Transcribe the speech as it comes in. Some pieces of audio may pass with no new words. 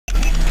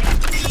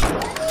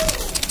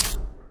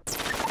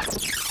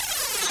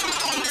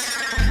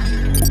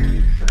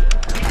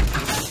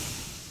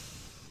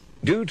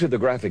Due to the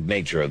graphic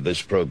nature of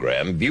this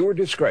program, viewer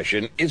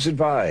discretion is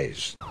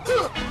advised.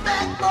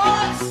 Bad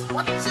boys,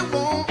 what you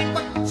want,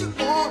 what you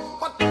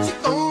want, what you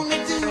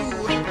gonna do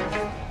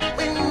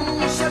when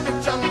Chevy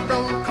John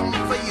don't come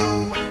for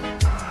you?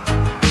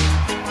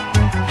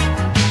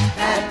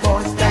 Bad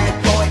boys,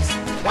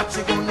 what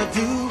you gonna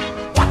do?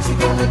 What you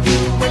gonna do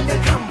when they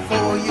come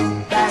for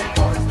you? Bad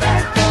boys,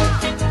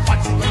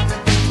 what you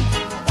gonna do?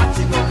 What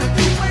you gonna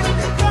do when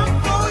they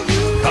come for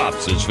you?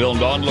 Cops is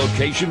filmed on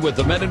location with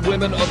the men and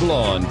women of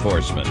law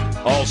enforcement.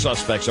 All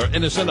suspects are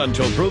innocent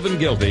until proven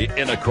guilty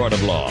in a court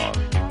of law.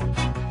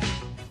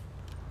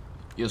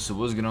 Yo, so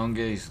what's going on,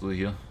 guys? Lou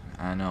here,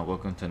 and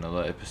welcome to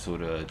another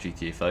episode of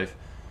GTA 5.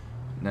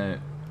 Now,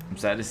 I'm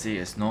sad to say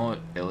it's not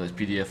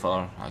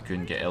LSPDFR. I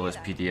couldn't get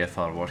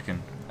LSPDFR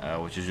working,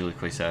 which is really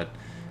quite sad,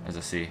 as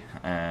I say.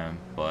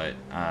 But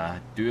I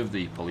do have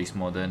the police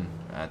mod in.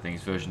 I think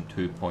it's version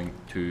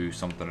 2.2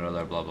 something or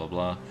other, blah blah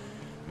blah,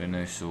 right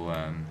now. So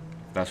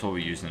that's what we're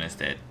using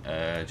instead.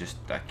 Just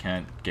I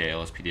can't get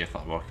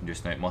LSPDFR working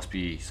just now. It must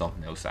be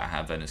something else that I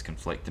have and it's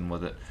conflicting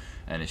with it,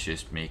 and it's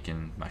just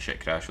making my shit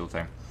crash all the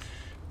time.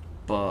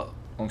 But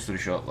long story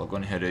short, we're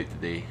going to head out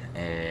today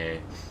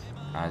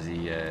as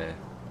a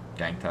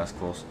gang task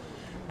force.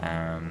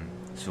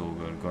 So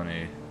we're going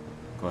to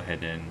go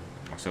ahead and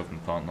myself and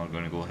my partner are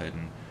going to go ahead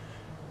and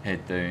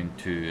head down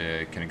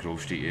to kind of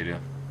Grove Street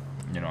area.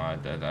 You know,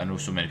 I know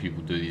so many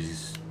people do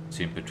these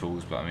same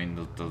patrols, but I mean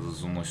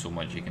there's only so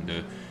much you can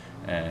do.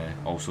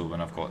 Also, when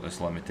I've got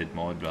this limited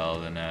mod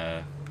rather than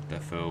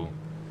the full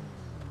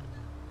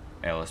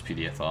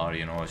LSPDFR,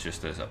 you know, it's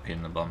just a pain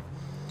in the bum.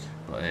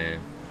 But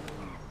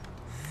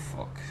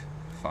fuck,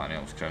 finally I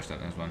almost crashed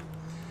into this one.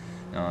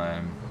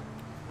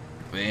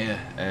 But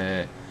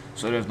yeah,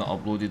 sorry I've not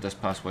uploaded this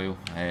past while.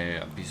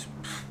 It's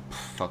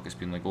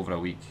been like over a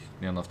week,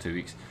 near enough 2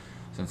 weeks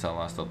since I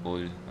last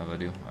uploaded a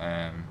video.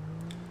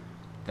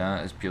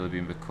 That has purely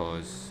been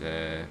because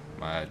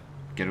my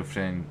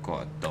girlfriend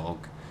got a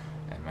dog,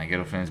 and my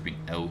girlfriend's been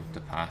ill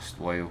the past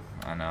while,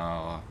 and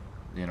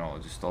you know,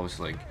 just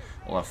obviously like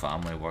all our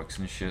family works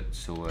and shit,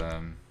 so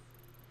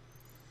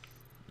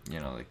you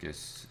know, like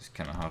it's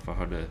kind of hard for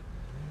her to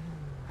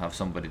have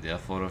somebody there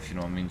for her, if you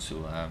know what I mean.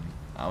 So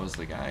I was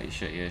like, alright,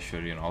 shit, yeah,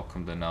 sure, you know, I'll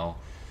come down now,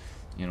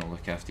 you know,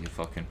 look after your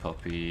fucking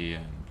puppy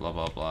and blah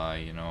blah blah,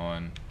 you know,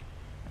 and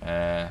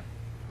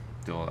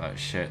do all that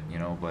shit, you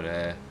know.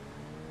 But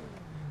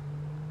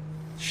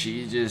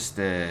she just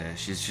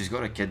she's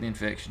got a kidney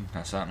infection.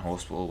 I sat in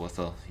hospital with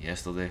her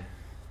yesterday,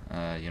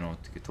 you know,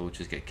 to get told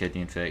she's got a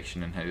kidney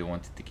infection and how they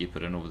wanted to keep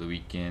her in over the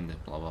weekend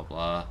and blah blah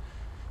blah.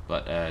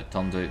 But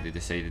turns out they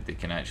decided they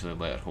can actually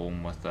let her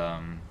home with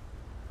some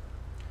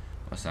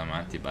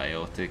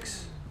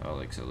antibiotics, or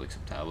like some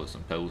tablets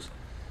and pills,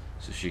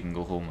 so she can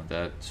go home with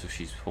that. So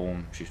she's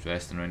home, she's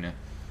resting right now,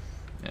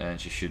 and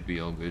she should be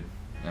all good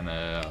in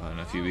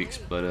a few weeks.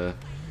 But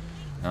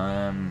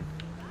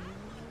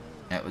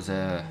it was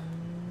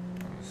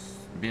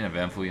being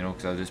eventful, you know,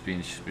 because I was just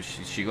being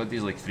she got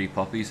these like 3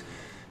 puppies,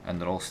 and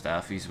they're all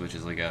staffies, which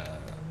is like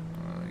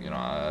you know,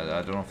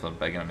 I don't know if they're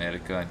big in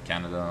America and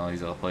Canada and all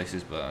these other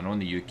places, but I know in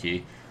the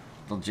UK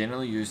they're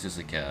generally used as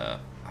like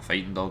a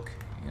fighting dog.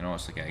 You know,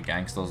 it's like a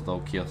gangster's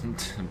dog here.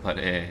 But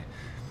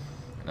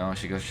no,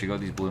 she got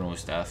these blue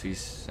nose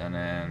staffies, and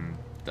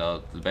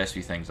they're the best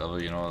wee things ever.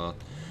 You know, they're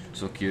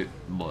so cute,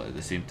 but at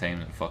the same time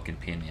they're fucking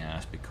pain in the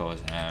ass because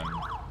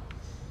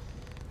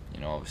you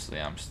know, obviously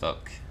I'm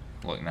stuck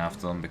looking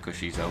after them because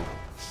she's out.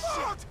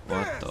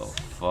 What the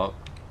fuck?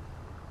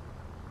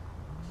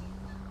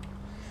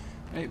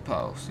 Right,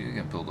 pal, so you're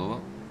getting pulled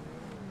over.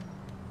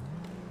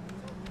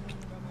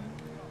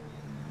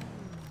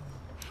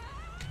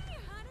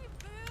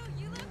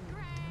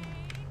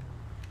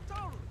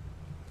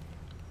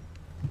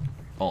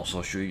 Also,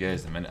 I'll show you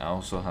guys in a minute. I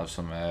also have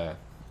some a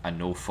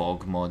no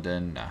fog mod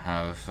in. I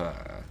have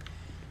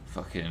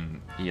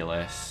fucking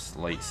ELS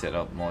light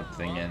setup mod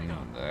thing in.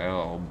 A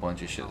whole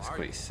bunch of shit that's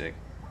quite sick.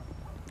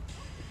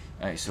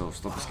 Alright, so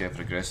stop and skip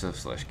for aggressive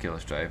 /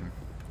 careless driving.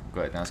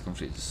 Go ahead and ask him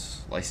for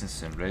his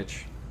license and reg.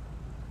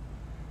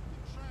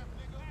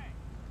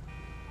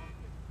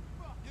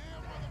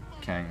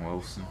 Kang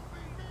Wilson.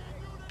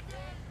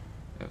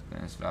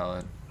 Everything is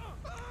valid.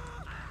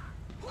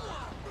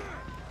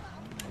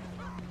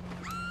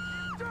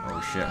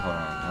 Oh shit, hold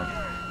on.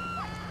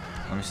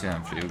 Let me see how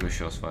I'm free. We'll go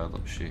shots fired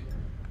up, shit.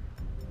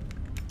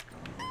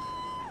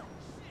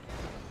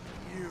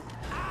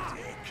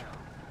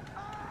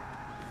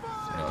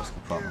 Yeah, let's go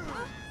partner.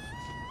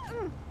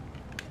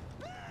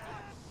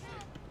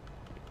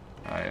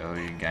 Alright, oh,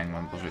 you gang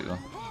members right there.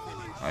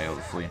 Alright, all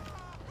the fleeing.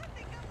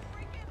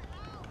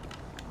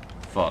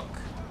 Fuck.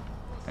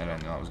 I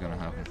didn't know that was gonna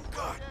happen.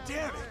 God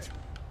damn it!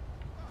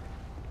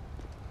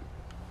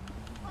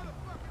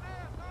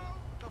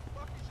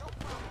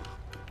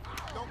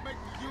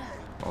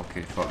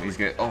 Okay, fuck these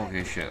guys. Oh,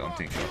 okay, shit, I'm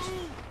taking shots.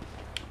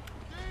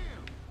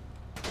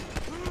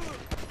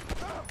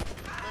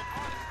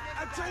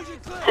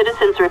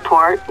 Citizens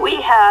report.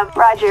 We have,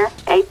 Roger,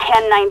 a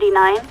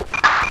 1099.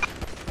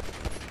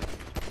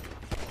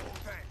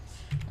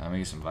 I'm gonna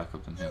get some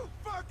backup in here.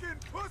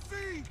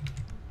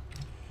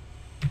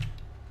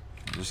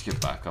 Just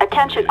get back up.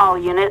 Attention all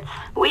units.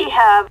 We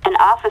have an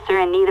officer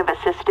in need of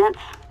assistance.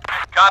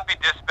 Copy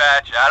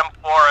dispatch. Adam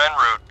 4 en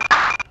route.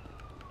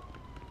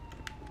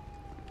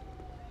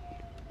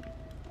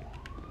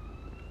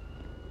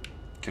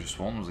 Could have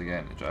sworn was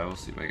again in the driver's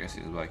seat, but I guess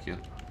he was back here.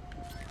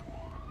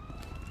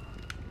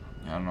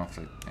 I don't know if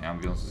the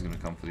ambulance is going to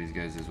come for these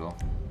guys as well.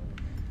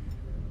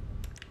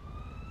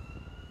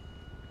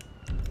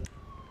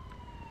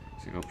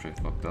 So I got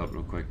pretty fucked up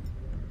real quick.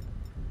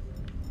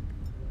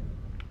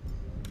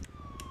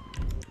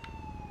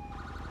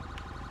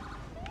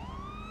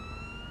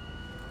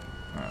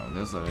 Alright, well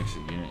there's that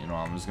extra unit. You know,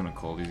 I'm just going to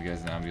call these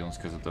guys an ambulance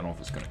because I don't know if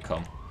it's going to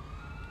come.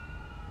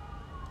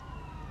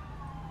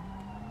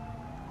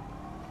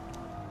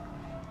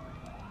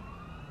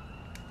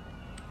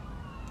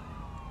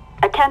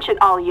 Attention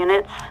all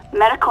units.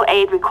 Medical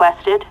aid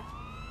requested.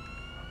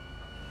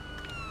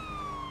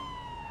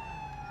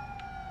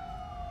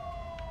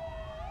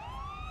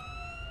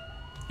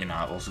 You know,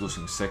 I've also got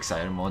some 6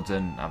 siren mods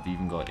in. I've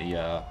even got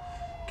a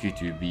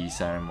Q2B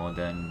siren mod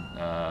in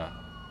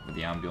with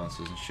the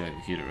ambulances and shit. You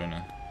hear it right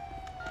now.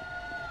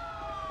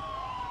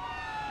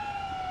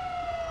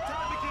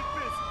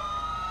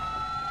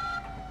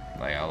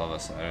 Like, I love a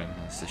siren.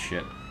 That's the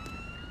shit.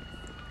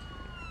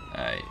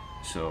 Alright,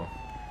 so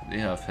they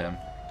have him.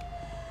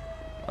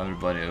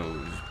 Everybody else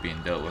is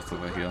being dealt with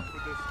over here.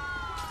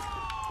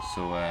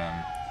 So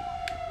I'm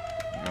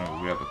gonna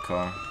grab a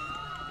car.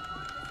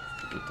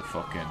 With the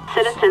fucking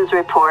Citizens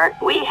report.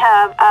 We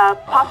have a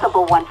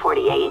possible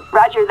 148.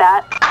 Roger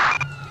that.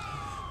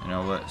 You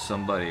know what?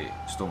 Somebody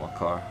stole my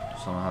car,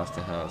 so I have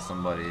to have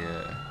somebody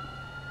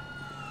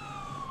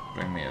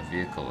bring me a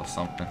vehicle or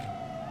something.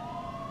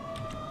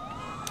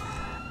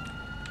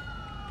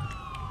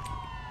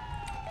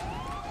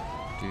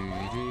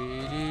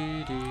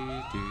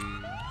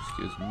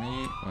 Excuse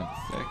me, 1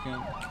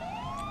 second.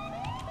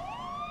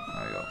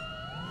 There we go.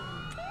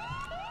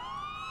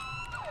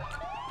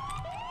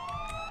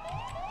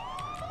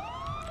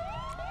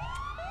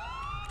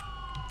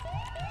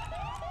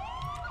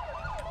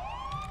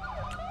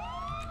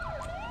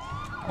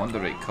 I want the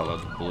right colour,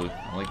 the blue.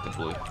 I like the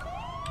blue.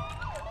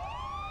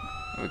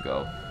 There we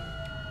go.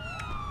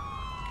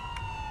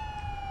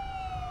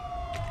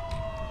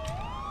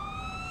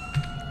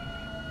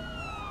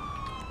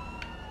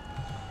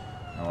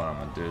 Now what I'm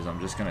gonna do is I'm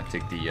just gonna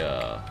take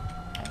the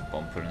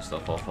bumper and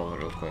stuff off of it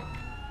real quick.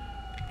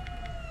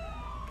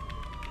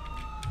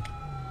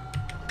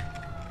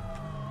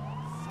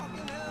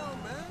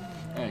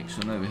 Alright,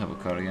 so now we have a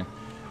car again.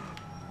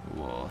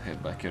 We'll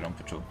head back here on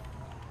patrol.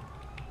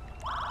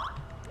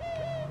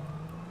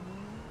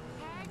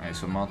 Alright,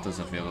 so Malta's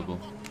available.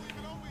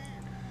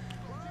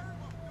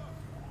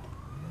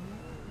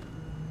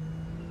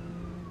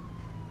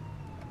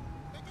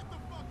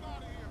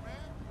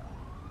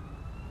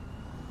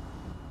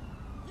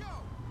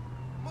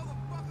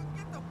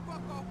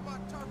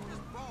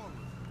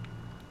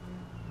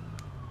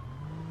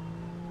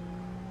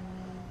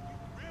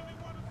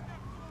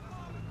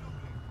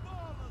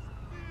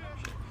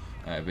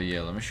 Alright, but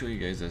yeah, let me show you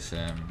guys this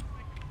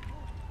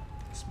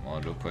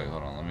mod real quick.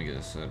 Hold on, let me get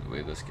this out of the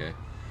way, this guy.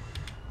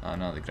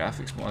 No, the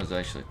graphics mod is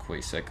actually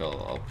quite sick.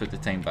 I'll put the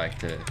time back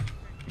to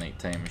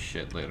nighttime and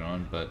shit later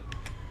on, but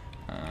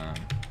what I'm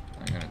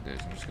gonna do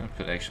is I'm just gonna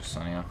put extra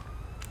sunny on.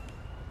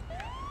 You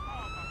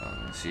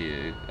can see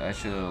it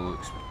actually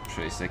looks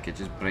pretty sick. It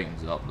just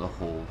brightens up the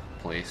whole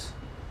place.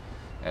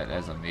 It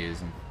is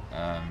amazing.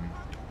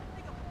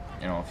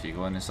 You know, if you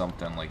go into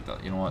something like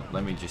that, you know what?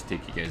 Let me just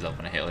take you guys up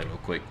on a heli real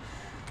quick.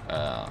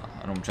 I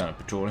know I'm trying to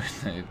patrol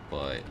right now,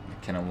 but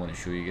I kind of want to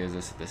show you guys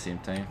this at the same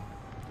time.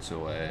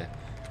 So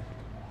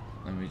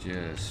let me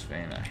just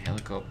find a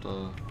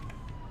helicopter.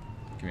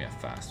 Give me a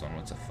fast one.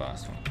 What's a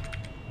fast one?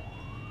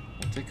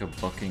 We'll take a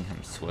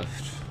Buckingham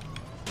Swift.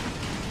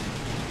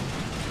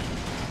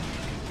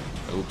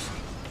 Oops.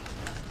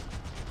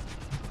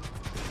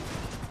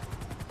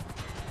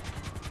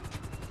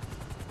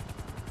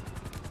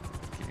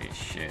 Okay,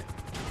 shit.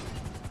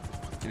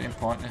 Get in,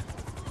 partner.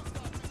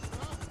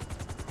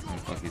 Where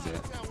the fuck is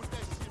that?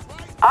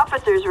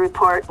 Officers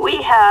report.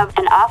 We have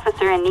an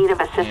officer in need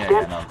of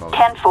assistance.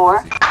 10-4.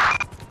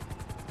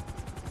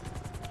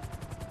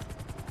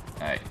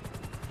 Alright.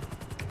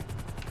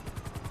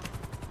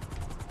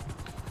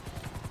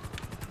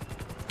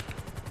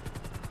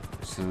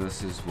 So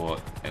this is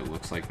what it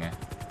looks like now.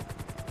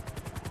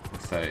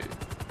 Without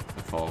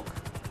the fog.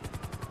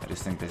 I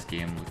just think this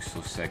game looks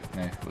so sick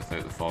now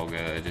without the fog.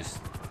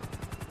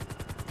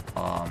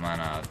 Oh man,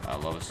 I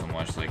love it so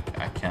much. Like,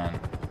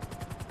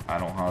 I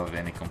don't have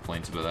any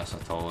complaints about this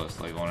at all. It's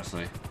like,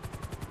 honestly,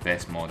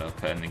 best mod I've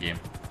put in the game.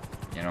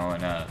 You know,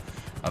 and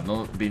I've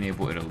not been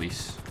able to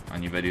release a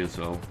new video as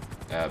well,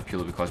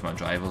 purely because my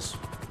drivers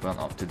weren't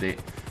up to date.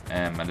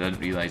 I didn't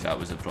realise that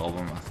was the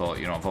problem. I thought,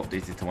 you know, I've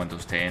updated to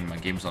Windows 10, my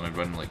game's only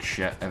running like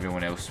shit.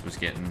 Everyone else was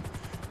getting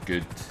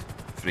good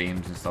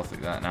frames and stuff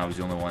like that, and I was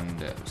the only one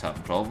that was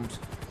having problems.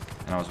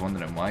 And I was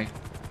wondering why.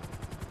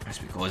 It's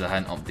because I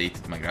hadn't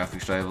updated my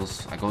graphics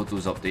drivers. I got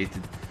those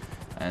updated,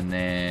 and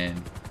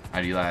then I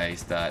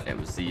realised that it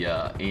was the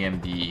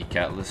AMD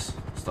catalyst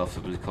stuff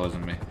that was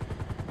causing me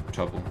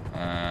trouble,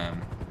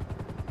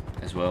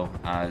 as well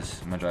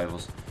as my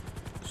drivers.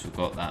 So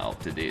got that up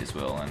to date as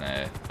well, and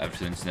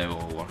everything's now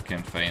all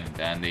working fine and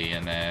dandy,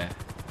 and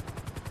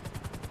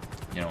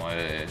you know,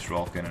 it's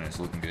rocking and it's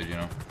looking good, you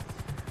know.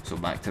 So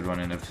back to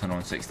running everything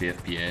on 60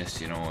 FPS,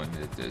 you know, and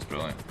it's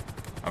brilliant.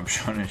 I'm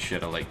running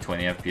shit at like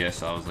 20 FPS,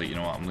 so I was like, you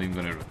know what, I'm not even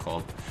going to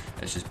record.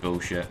 It's just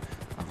bullshit.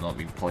 I've not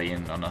been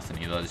playing or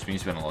nothing either. It's been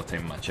spending a lot of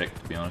time with my chick,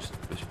 to be honest,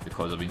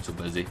 because I've been so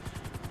busy.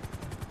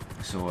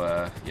 So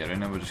yeah, right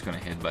now we're just going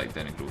to head back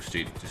down to Grove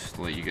Street, just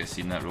to let you guys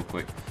see that real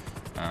quick.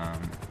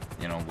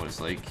 You know what it's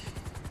like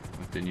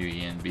with the new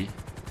ENB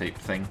type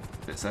thing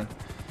that's in.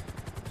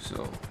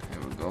 So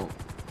here we go.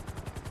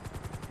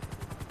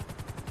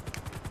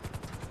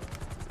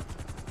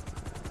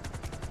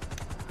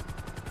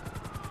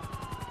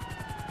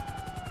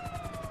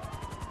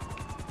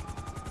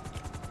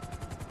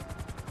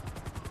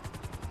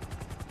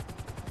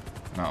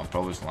 No, I'll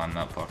probably just land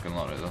that parking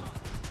lot right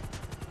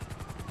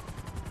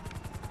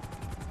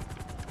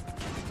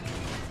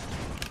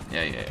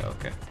there. Yeah,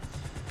 okay.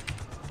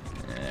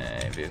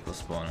 Vehicle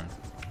spawning.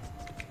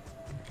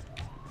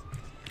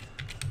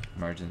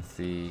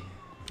 Emergency.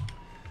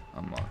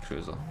 Unlock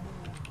cruiser.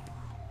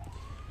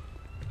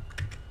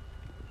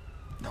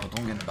 No, don't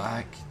get in the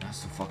back.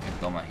 That's so fucking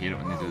dumb. I hate it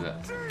when they do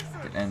that.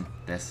 Get in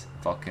this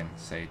fucking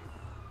side.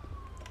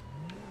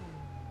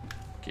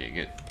 Okay,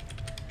 good.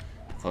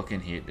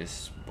 Fucking hate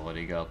this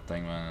bodyguard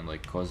thing, man.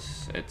 Like,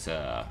 cause it's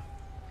a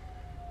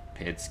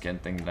paid skin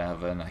thing that I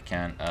have in. I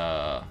can't.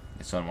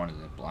 It's on one of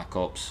the Black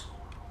Ops.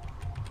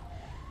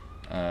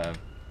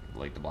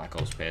 Like the Black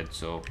Ops ped,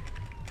 so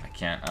I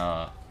can't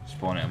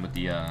spawn it in with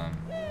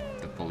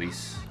the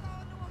police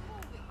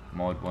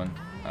mod one.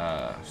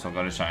 So I've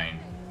got to try and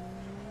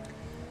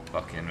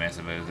fucking mess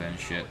about with it and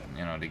shit,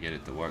 you know, to get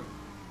it to work.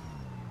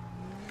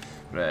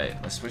 Right,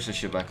 let's switch this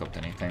shit back up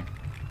to nighttime,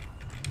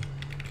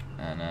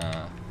 and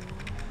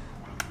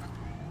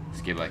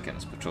let's get back in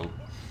this patrol.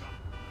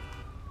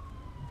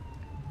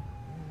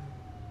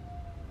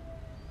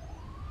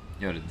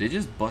 Yo, did they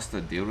just bust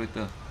a deal right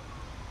there?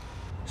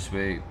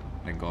 Swear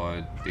to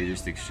God, they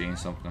just exchanged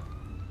something.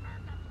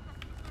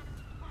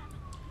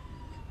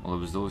 Well, it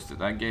was those that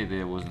guy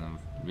there wasn't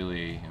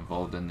really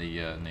involved in the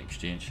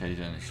exchange. How do you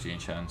do an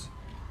exchange hands?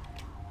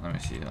 Let me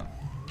see that.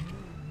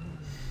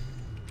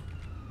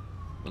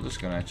 We're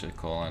just gonna actually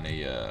call in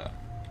a.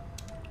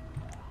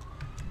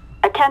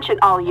 Attention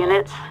all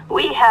units.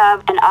 We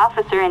have an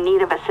officer in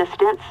need of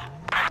assistance.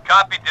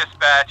 Copy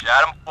dispatch,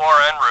 Adam 4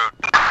 en route.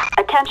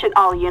 Attention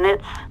all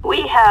units.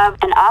 We have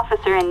an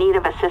officer in need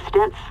of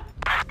assistance.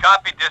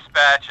 Copy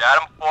dispatch,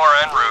 Adam 4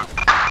 en route.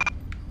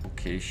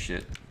 Okay,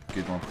 shit.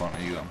 Good one, partner,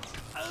 you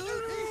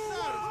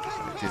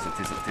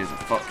Taser,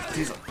 fuck,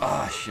 taser.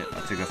 Ah, shit,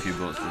 I took a few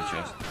bullets to the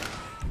chest.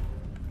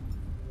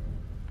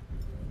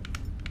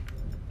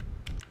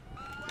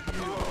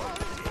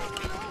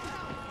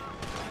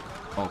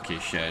 Okay,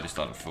 shit, I just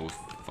started full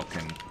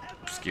fucking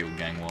scale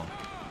gang war.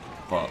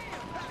 But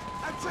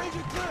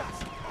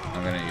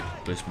I'm gonna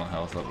boost my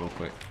health up real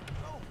quick.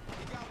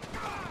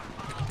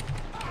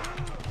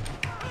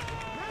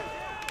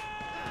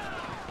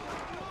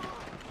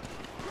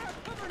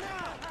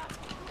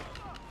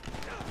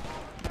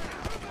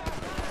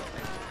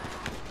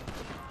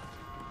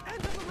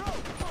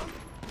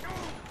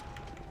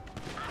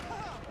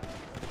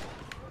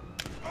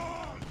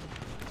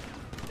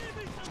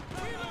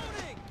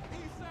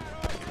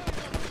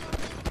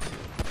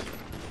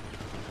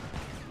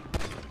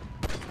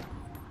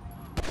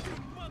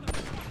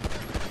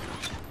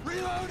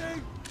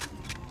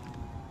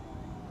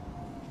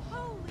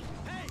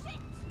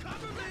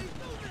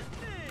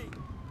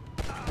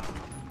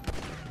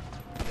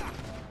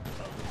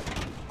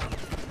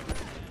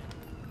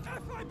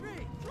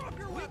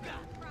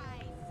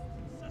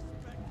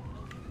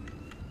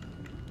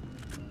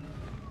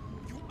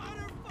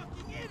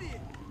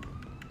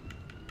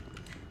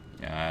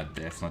 Yeah, I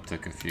definitely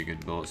took a few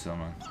good bullets there,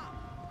 man.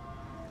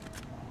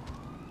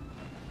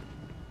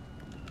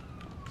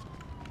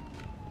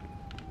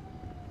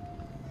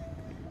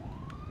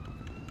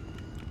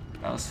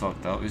 That was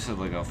fucked up. We said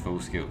like a full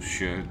scale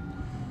shoot.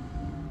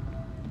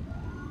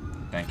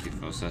 Thank you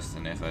for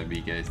assisting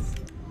FIB, guys.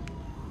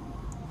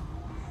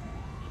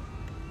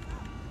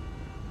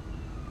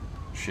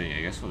 Shit,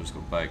 I guess we'll just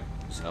go back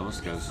service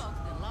because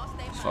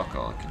it's fuck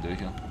all I can do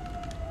here.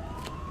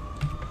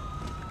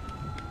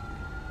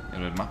 Yeah,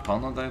 did my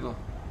partner die though?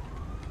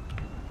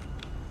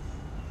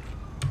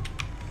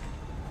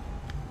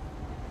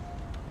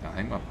 Yeah, I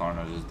think my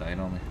partner just died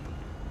on me.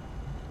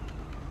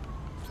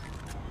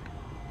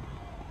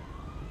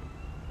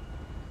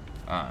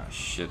 Ah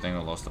shit, I think I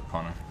lost a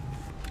partner.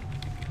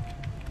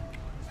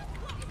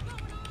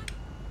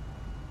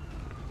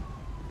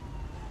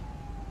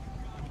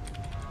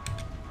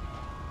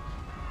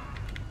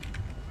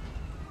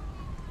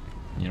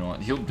 You know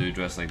what, he'll do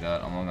dress like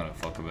that. I'm not gonna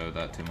fuck about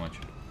that too much.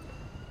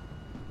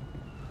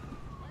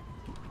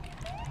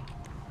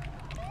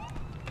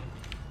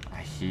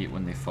 I hate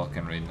when they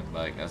fucking rain it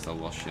back. That's the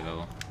worst shit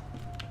ever.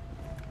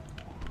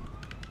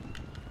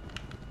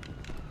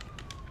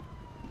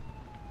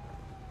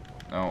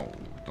 No,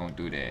 don't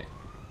do that.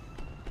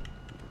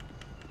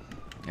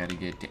 Gotta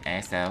get the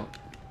ass out.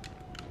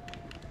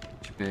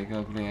 Get your big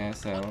ugly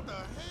ass out.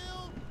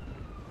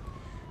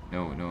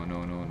 No. What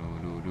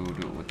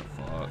the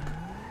fuck?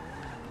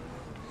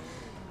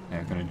 Yeah,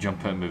 I'm gonna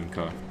jump out moving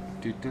car.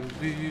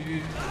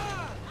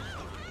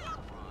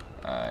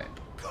 Alright.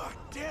 God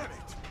damn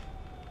it!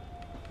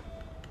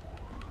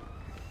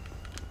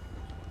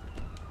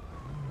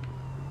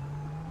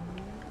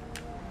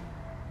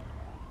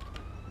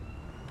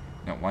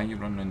 Now, why are you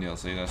running on the other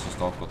side? That's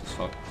just awkward as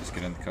fuck. Just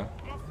get in the car.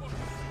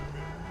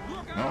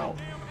 No!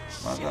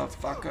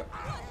 Motherfucker!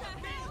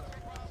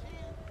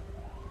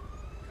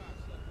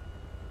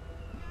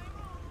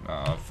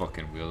 Ah,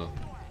 fucking weirdo.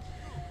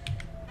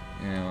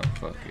 Yeah, what,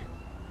 fuck it.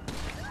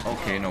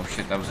 Okay, no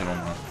shit, that was the wrong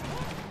one.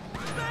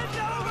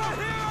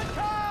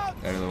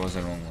 That really was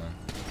the wrong one.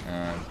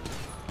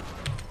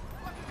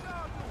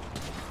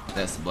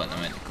 That's the button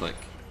I meant to click.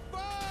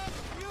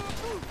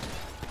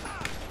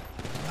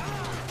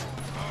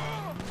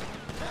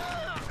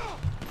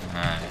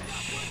 Ah,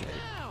 shit.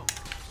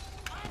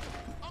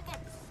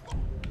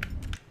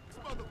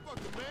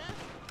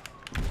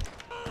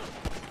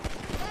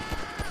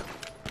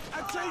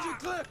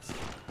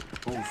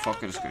 Oh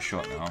fuck, I just got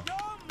shot now.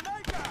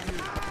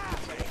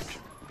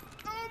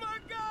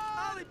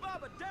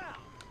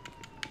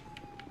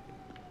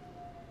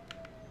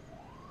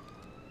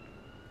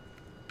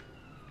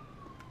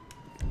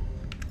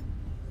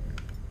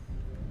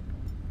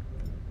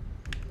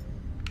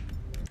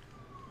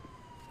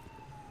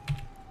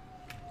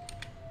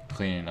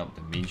 Cleaning up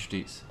the mean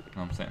streets, you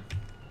know what I'm saying?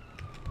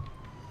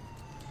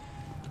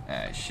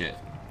 Ah shit.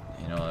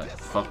 You know what?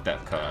 Fuck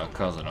that car. That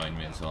car's annoying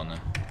me as well now.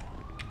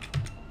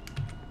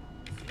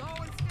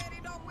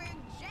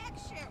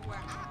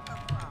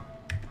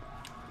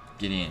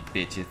 Get in,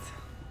 bitches.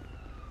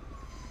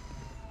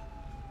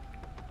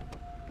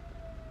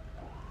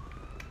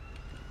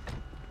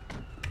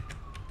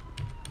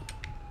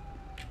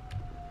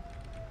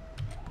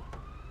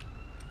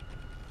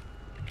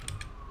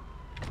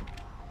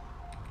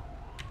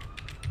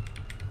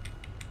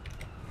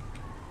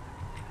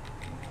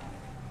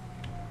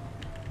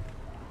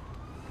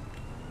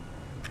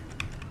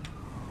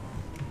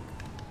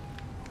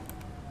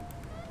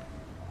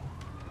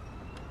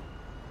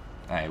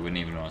 I wouldn't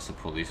even know it's the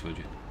police, would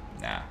you?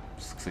 Nah,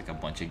 just looks like a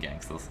bunch of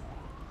gangsters.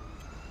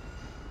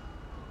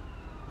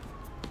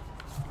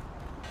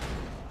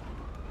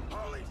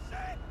 Holy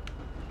shit!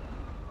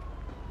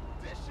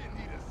 This shit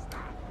need to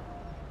stop.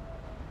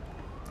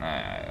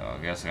 Alright, well,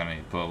 I guess I'm gonna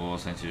need to pull over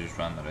since you just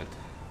ran the red.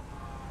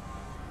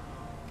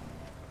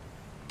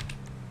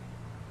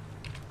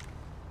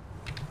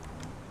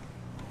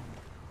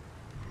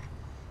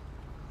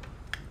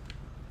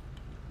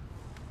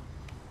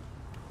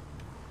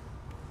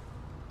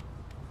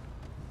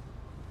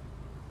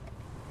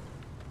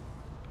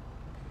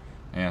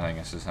 Yeah, I think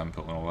it's just him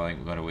pulling over. I think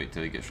we're gonna wait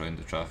till he gets round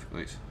the traffic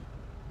lights.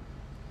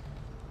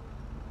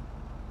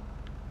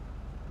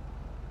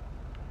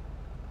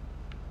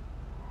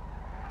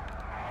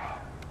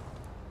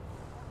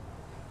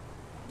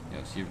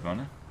 Yeah, see you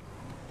running.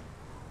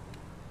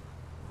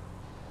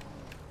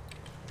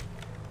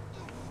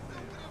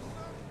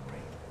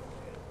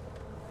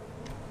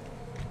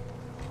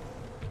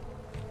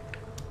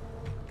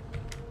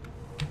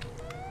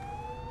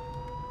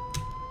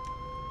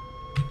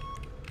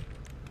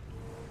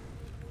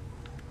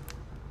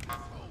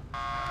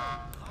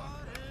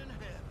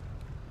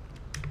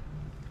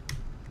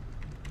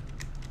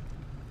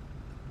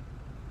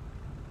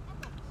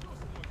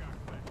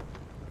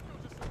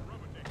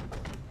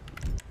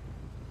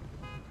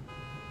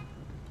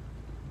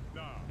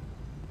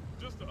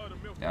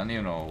 Yeah, I don't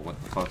even know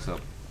what the fuck's up.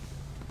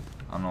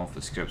 I don't know if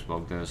the script's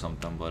bugged or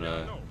something, but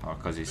or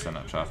cause he's sitting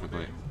at traffic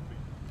light.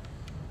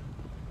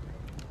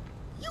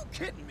 You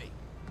kidding me?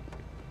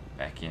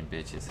 Back in,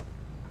 bitches.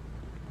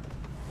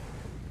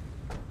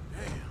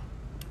 Damn.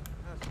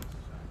 That's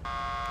what's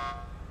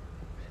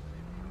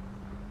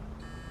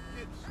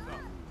Get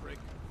stuck, prick.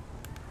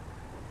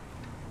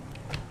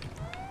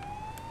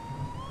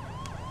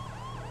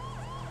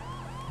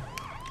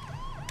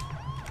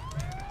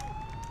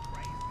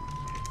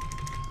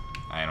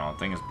 I know, the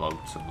thing is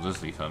bugged, so we'll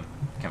just leave him.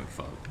 Can't be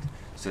fucked.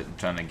 Sitting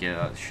trying to get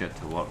that shit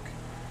to work.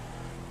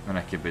 And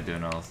I could be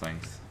doing other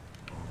things.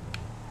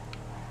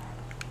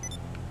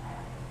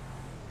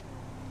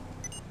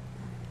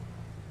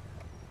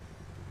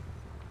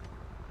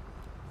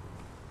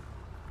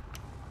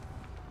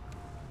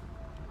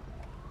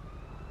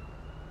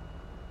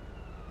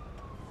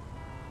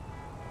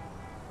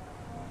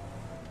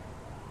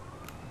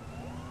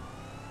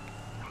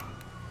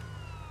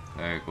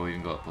 There we go,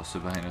 even got a poster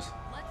behind us.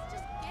 Let's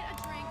just get a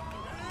drink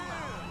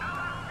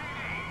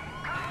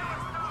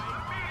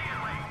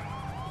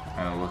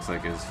And it looks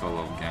like it's full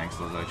of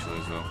gangsters actually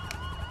as well.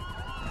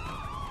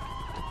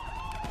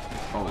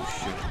 Oh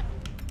shit.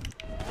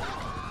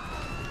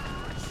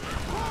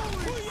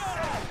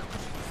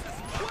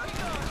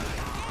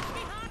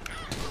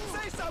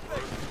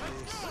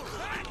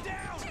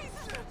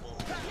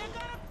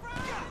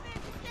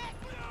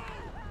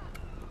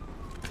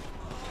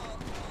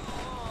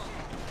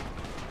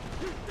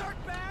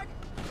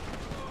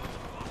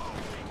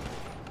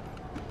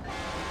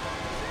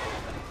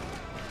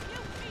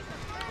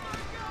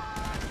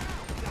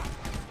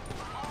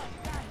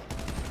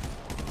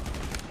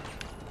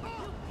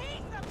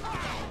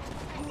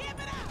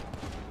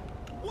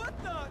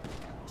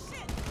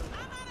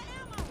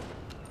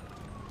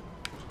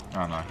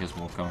 Oh no, here's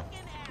more coming.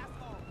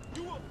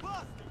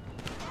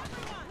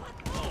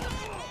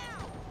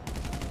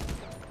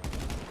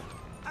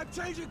 I'm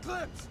changing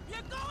clips.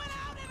 You're going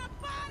out in a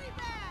body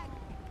bag!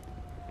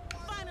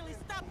 Finally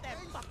stop that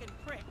fucking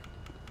prick!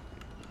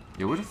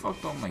 Yeah, where the fuck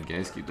do all my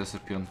guys keep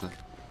disappearing to?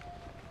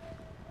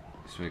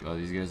 Sweet God,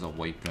 these guys are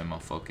wiping my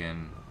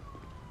fucking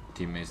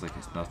teammates like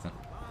it's nothing.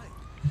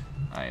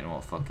 Ah, you know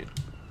what, fuck it.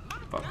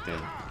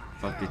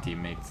 Fuck the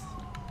teammates.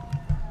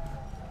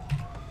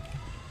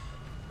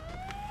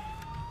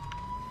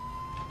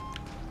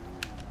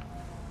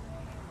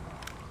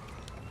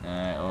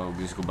 Alright, oh, we'll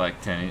just go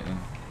back 10-8 then.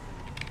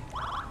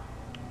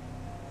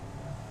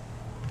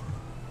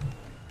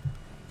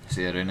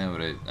 See, right now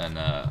we're out in,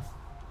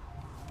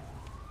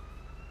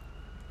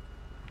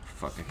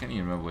 fuck, I can't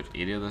even remember which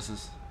area this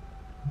is.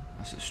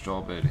 This is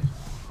Strawberry,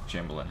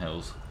 Chamberlain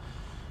Hills.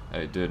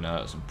 Out doing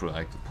some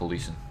proactive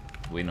policing,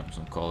 weighing up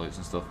some call-outs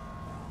and stuff.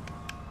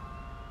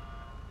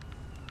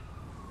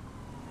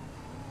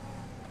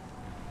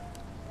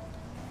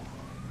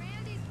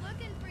 Randy's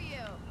looking for you.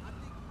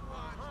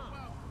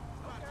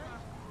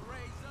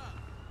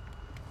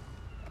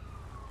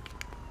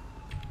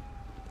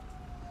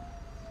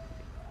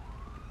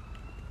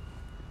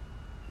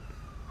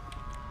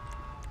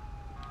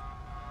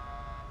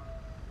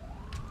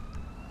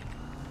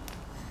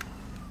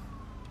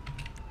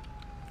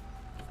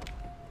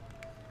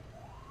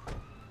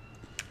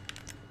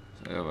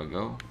 There we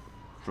go.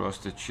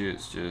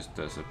 Prostitutes just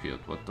disappeared.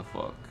 What the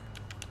fuck?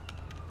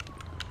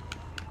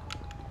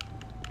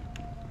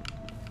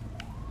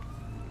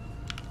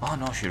 Oh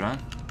no, she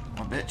ran.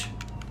 Oh bitch.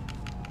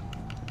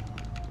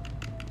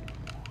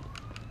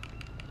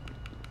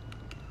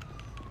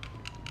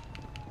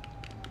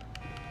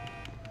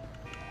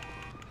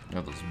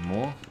 Yeah, there's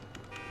more.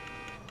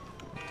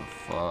 What the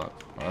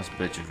fuck? Oh, this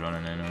bitch is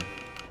running anyway.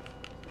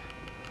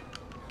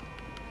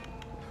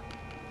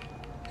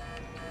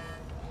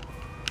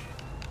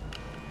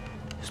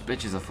 This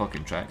bitch is a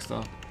fucking track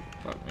star.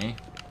 Fuck me.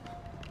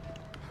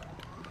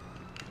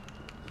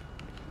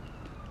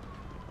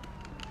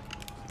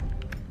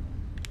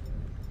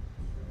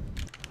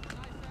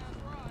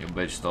 You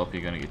bitch, stop,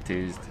 you're gonna get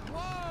tased.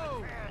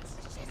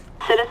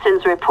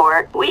 Citizens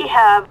report. We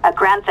have a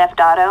Grand Theft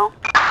Auto.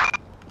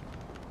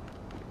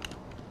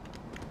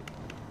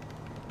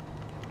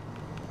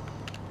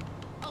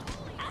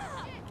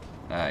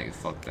 Ah, you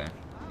fucked that.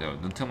 Yo,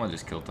 don't tell me I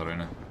just killed her right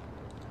now.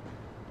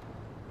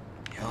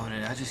 Yo,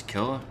 did I just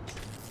kill her?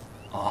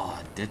 Oh,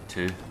 I did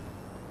too.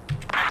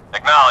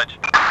 Acknowledge.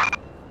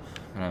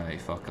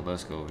 Alright, fuck it,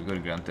 let's go. We got a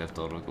Grand Theft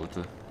Auto to go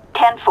to.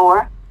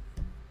 10-4.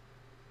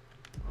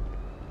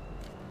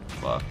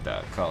 Fuck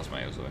that, Carl's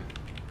miles away.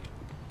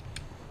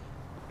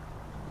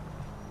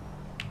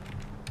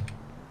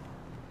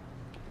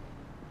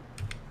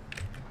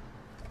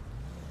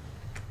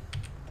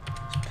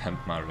 Let's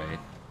pimp my ride.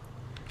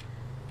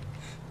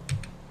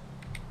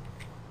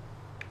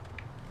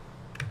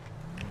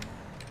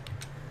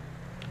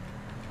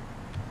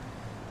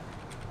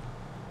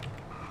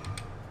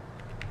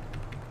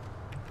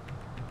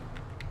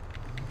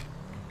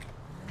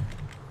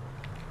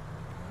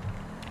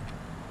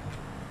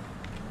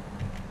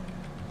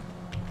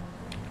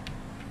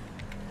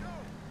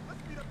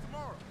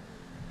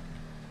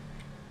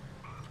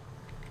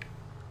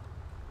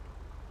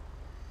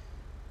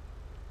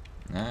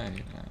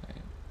 Alright.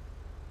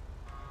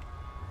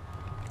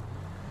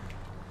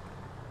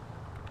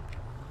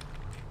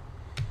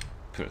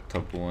 Put a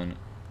turbo in it,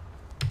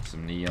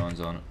 some neons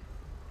on it,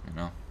 you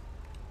know.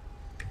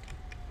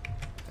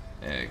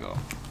 There you go.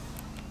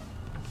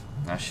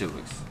 That shit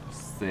looks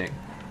sick.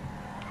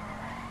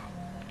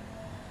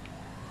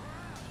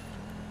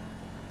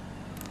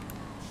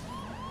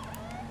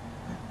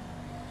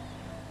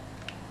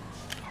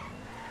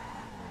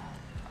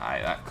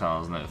 Aye, that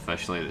car's not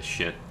officially the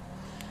shit.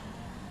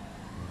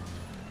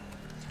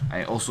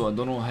 I don't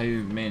know how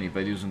many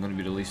videos I'm going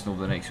to be releasing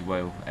over the next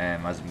while,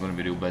 as I'm going to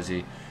be real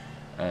busy.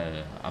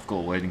 I've got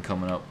a wedding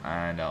coming up,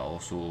 and I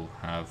also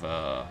have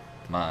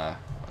my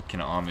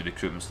kind of army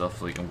recruitment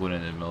stuff. Like, I'm going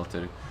into the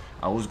military.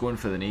 I was going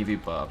for the Navy,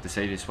 but I've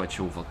decided to switch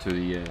over to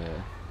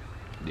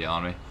the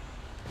Army.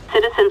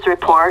 Citizens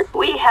report.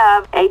 We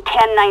have a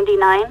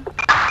 1099.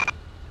 I'm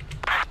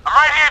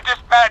right here,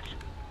 dispatch.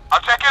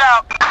 I'll check it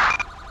out.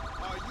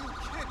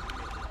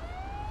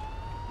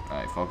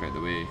 Alright, fuck out the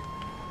way.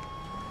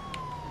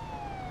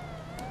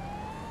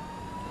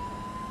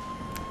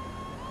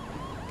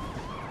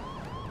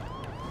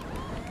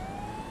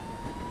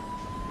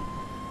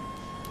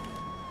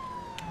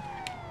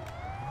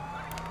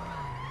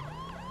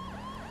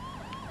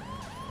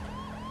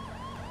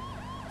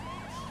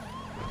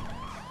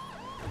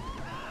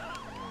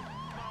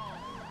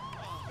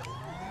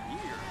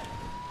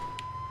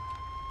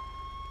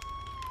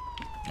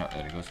 Oh,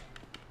 there he goes.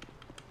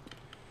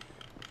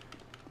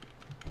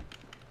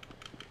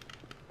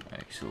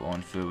 Right, so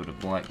on foot with a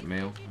black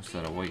male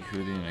instead of a white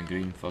hoodie and a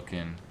green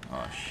fucking...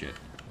 Oh shit.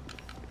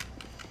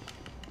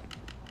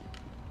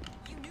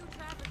 You knew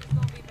traffic was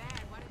gonna be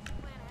bad. Why didn't you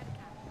plan ahead of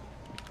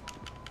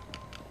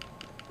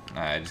time?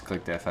 Nah, I just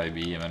clicked FIB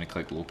and then I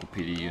clicked local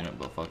PD unit,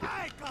 but fuck it.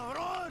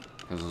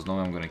 Because there's no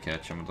way I'm going to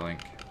catch him, I don't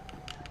think.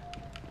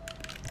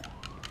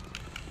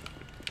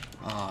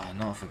 Ah, oh,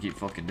 not if I keep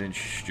fucking doing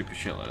stupid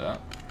shit like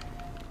that.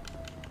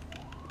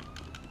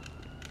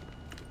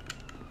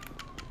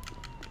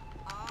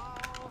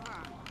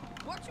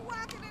 What you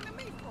walking into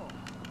me for?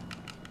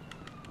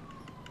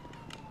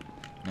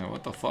 Now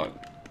what the fuck?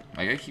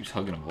 My guy keeps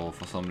hugging a wall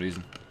for some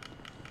reason.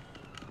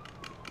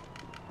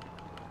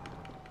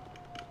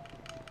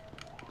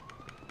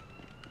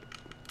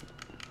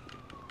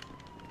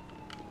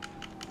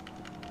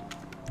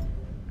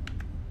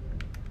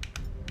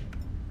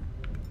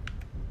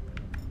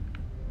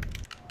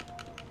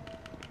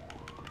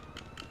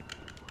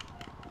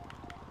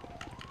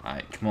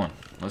 Alright, come on.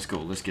 Let's go.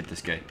 Let's get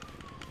this guy.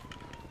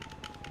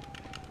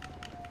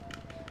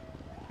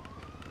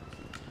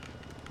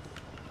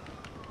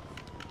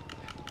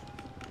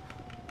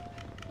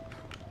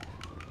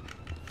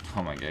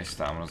 Oh my god,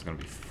 stamina's gonna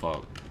be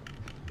fucked.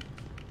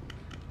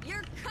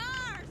 Your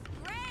car's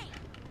great.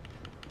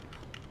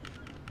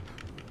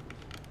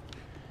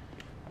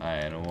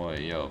 I know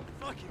what, yo.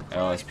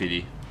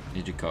 LSPD,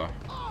 need your car.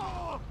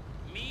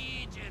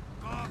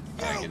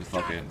 Alright, get the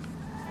fuck in.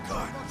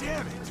 God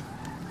damn it!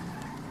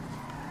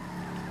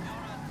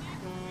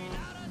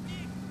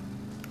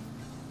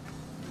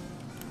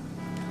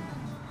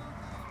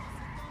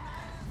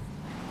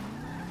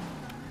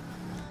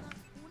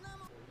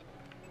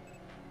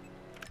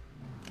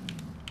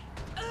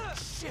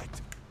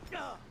 Shit!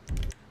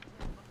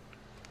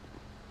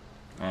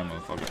 Alright,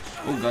 motherfucker.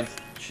 Oh god,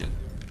 shit.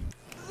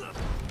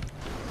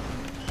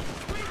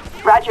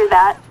 Roger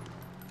that.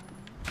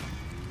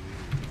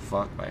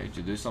 Fuck, why did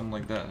you do something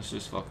like that? It's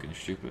just fucking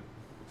stupid.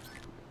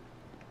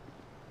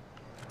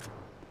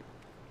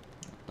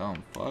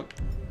 Dumb fuck.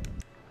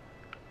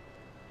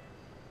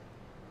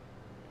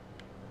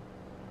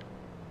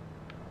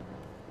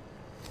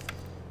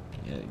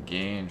 Yeah,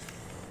 again,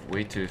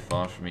 way too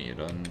far for me to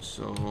run,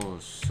 so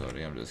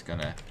sorry, I'm just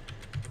gonna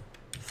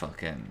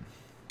fucking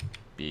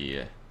be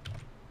a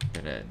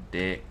bit of a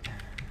dick.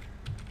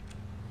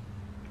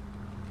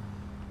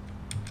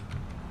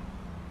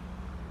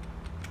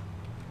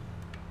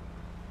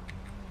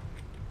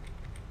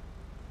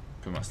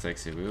 Put my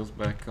sexy wheels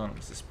back on, my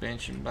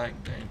suspension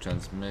back down,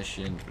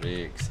 transmission,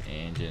 brakes,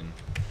 engine,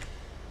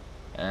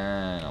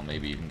 and I'll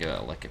maybe even give it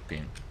a lick of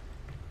paint.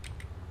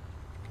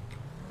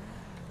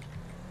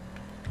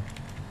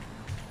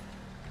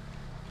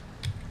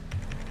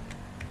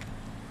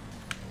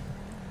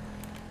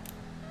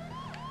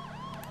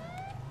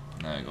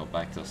 Now I go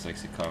back to the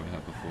sexy car we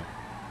had before.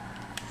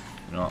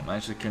 You know what, I'm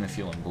actually kind of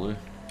feeling blue.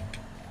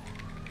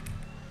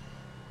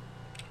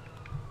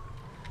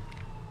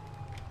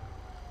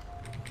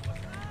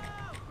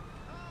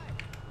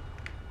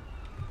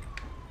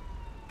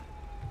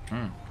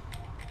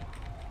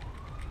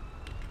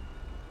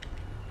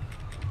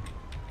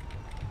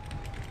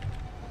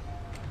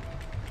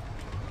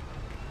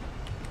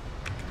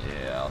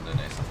 Yeah, I'll do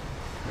next.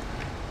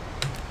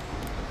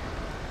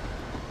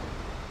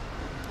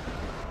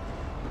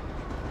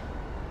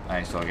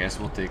 Alright, so I guess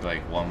we'll take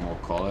like one more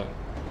call out.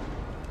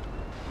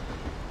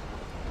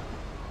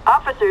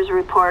 Officers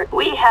report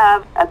we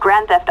have a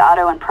Grand Theft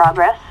Auto in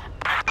progress.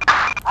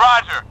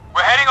 Roger.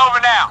 We're heading over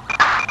now.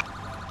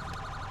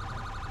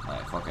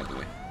 Alright, fuck out the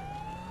way.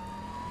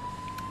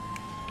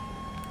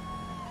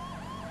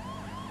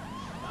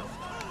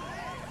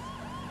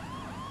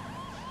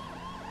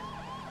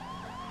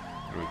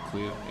 Are we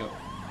clear? Yep.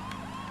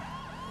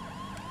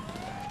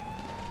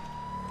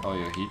 Oh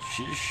yeah,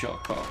 she just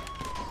shot cop.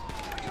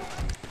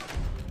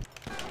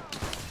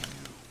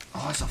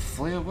 Oh, it's a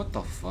flare, what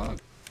the fuck?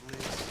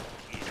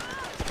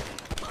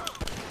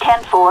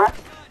 10-4.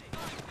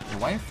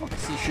 Why the fuck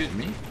is he shooting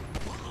me?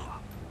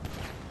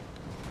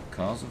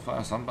 Cars on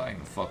fire, so I'm backing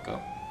the fuck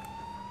up.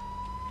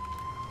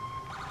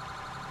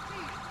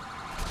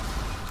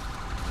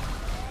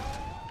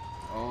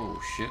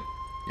 Oh shit.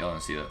 Y'all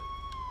didn't see that.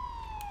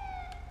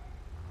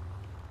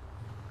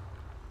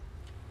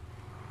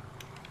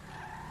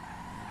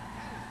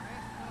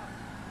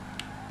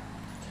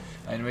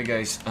 Anyway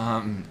guys, I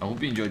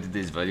hope you enjoyed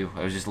today's video.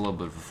 I was just a little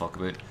bit of a fuck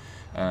about.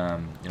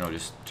 You know,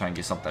 just try and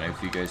get something out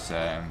for you guys.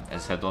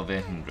 As head of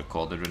it and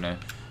recorded right now.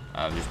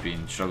 I've just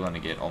been struggling to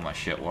get all my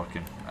shit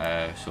working.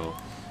 So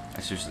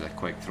it's just a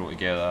quick throw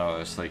together.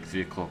 It's like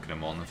 3 o'clock in the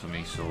morning for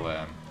me,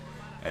 so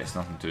it's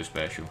nothing too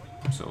special.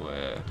 So,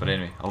 but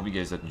anyway, I hope you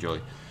guys did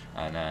enjoy.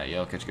 And yeah,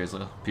 I'll catch you guys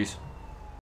later. Peace.